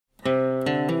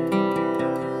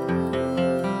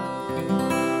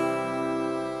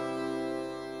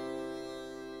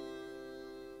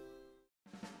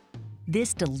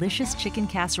This delicious chicken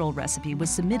casserole recipe was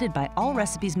submitted by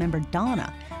Allrecipes member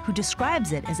Donna, who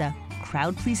describes it as a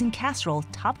crowd-pleasing casserole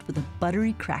topped with a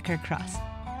buttery cracker crust.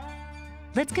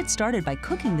 Let's get started by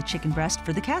cooking the chicken breast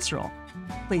for the casserole.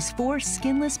 Place 4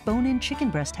 skinless bone-in chicken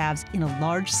breast halves in a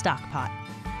large stock pot.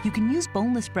 You can use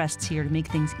boneless breasts here to make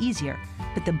things easier,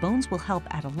 but the bones will help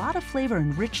add a lot of flavor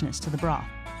and richness to the broth.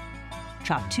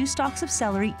 Chop 2 stalks of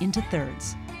celery into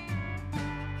thirds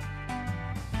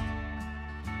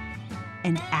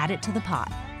and add it to the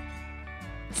pot.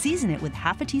 Season it with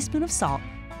half a teaspoon of salt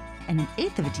and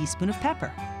 1/8 teaspoon of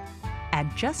pepper.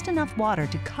 Add just enough water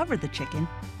to cover the chicken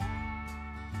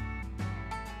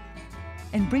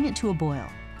and bring it to a boil.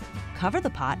 Cover the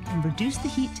pot and reduce the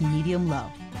heat to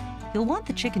medium-low. You'll want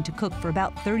the chicken to cook for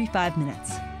about 35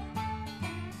 minutes.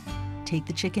 Take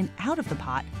the chicken out of the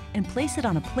pot and place it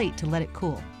on a plate to let it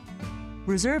cool.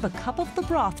 Reserve a cup of the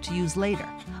broth to use later.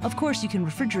 Of course, you can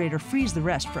refrigerate or freeze the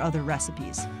rest for other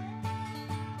recipes.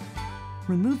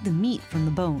 Remove the meat from the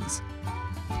bones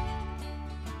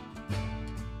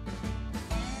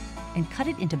and cut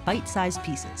it into bite-sized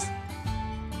pieces.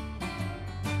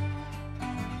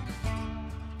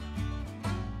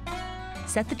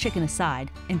 Set the chicken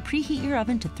aside and preheat your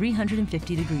oven to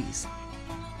 350 degrees.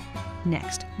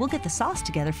 Next, we'll get the sauce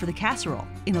together for the casserole.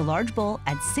 In a large bowl,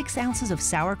 add 6 ounces of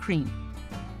sour cream,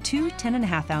 2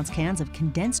 10.5-ounce cans of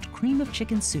condensed cream of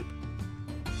chicken soup,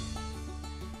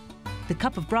 the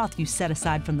cup of broth you set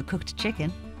aside from the cooked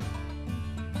chicken,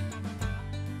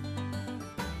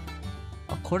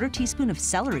 a 1/4 teaspoon of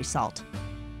celery salt,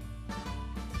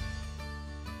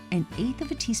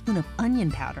 1/8 teaspoon of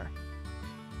onion powder,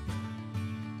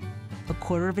 a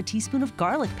 1/4 teaspoon of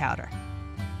garlic powder,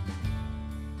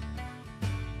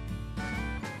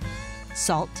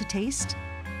 salt to taste,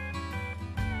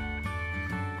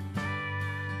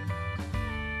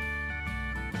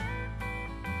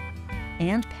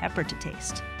 and pepper to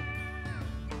taste.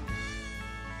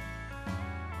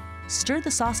 Stir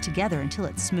the sauce together until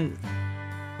it's smooth.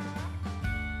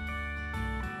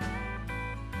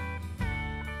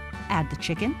 Add the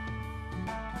chicken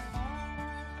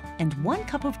and 1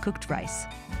 cup of cooked rice.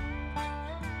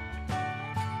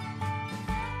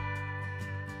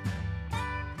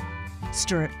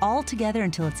 Stir it all together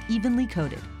until it's evenly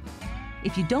coated.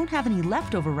 If you don't have any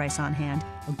leftover rice on hand,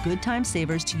 a good time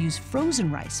saver is to use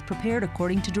frozen rice prepared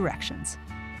according to directions.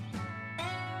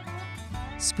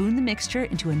 Spoon the mixture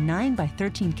into a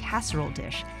 9x13 casserole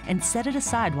dish and set it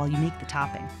aside while you make the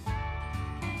topping.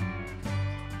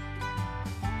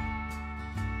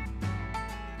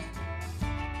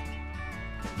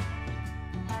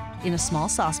 In a small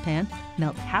saucepan,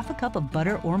 melt half a cup of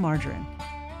butter or margarine.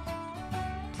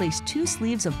 Place 2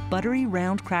 sleeves of buttery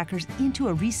round crackers into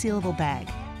a resealable bag.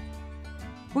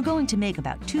 We're going to make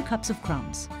about 2 cups of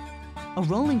crumbs. A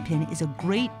rolling pin is a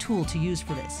great tool to use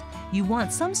for this. You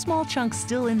want some small chunks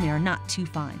still in there, not too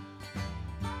fine.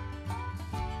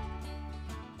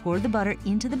 Pour the butter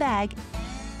into the bag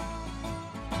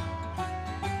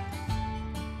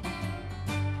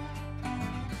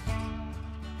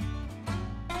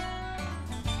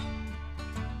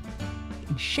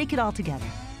and shake it all together.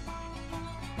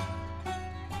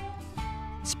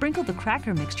 Sprinkle the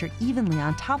cracker mixture evenly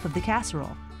on top of the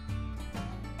casserole.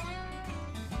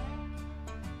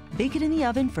 Bake it in the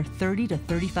oven for 30 to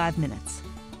 35 minutes.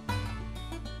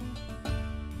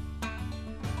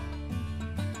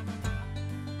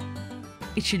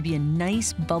 It should be a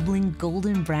nice, bubbling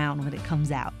golden brown when it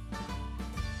comes out.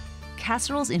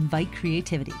 Casseroles invite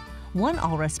creativity. One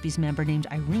Allrecipes member named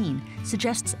Irene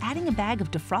suggests adding a bag of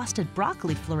defrosted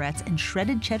broccoli florets and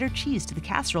shredded cheddar cheese to the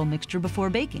casserole mixture before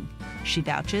baking. She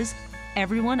vouches,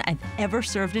 everyone I've ever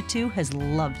served it to has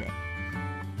loved it.